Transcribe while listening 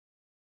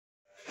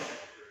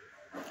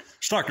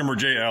Stock number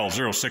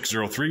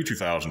JL0603,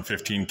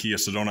 2015 Kia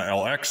Sedona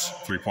LX,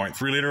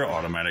 3.3 liter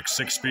automatic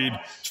 6-speed.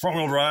 It's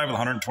front-wheel drive with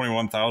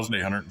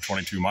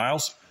 121,822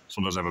 miles. This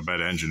one does have a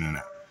bed engine in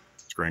it.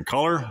 It's gray in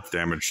color,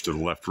 damage to the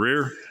left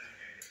rear.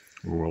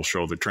 We'll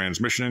show the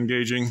transmission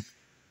engaging.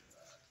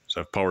 It's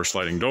have power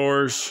sliding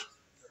doors.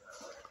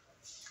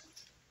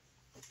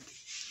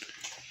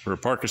 For a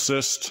park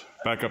assist,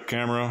 backup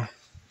camera,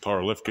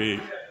 power lift gate.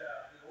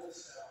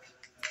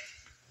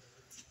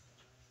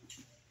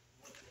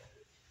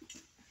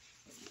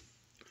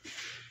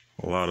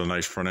 A lot of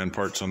nice front end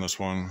parts on this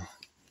one.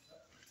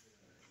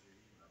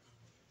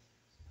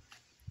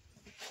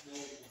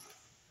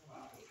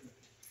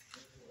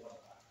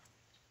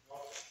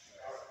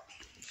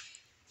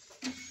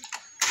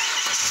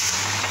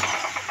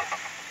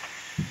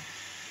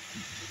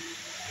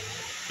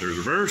 There's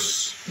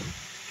reverse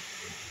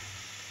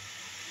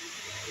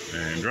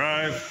and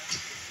drive.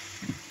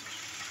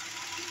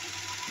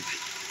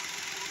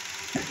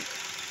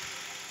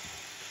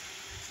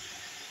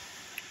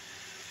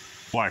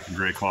 Black and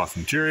gray cloth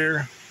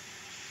interior,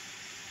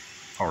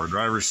 power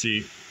driver's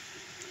seat,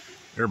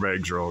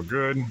 airbags are all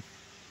good.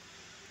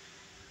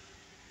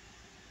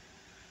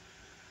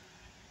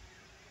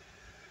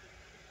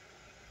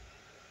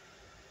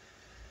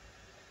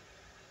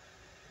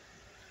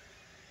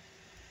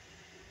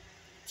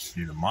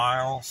 See the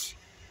miles.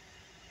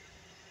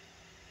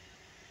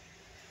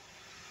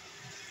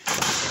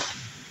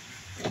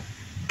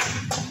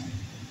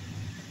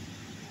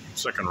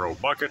 Second row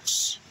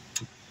buckets.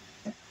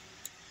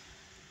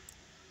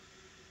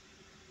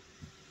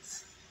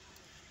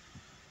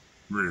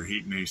 Rear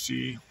heat and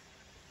AC.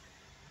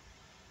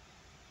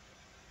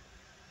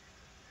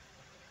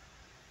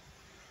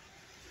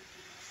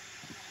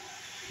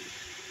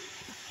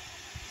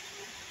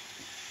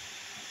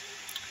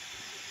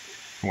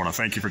 I want to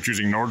thank you for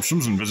choosing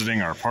Nordstrom's and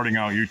visiting our Parting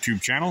Out YouTube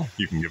channel.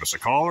 You can give us a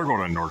call or go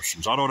to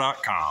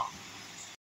nordstromsauto.com.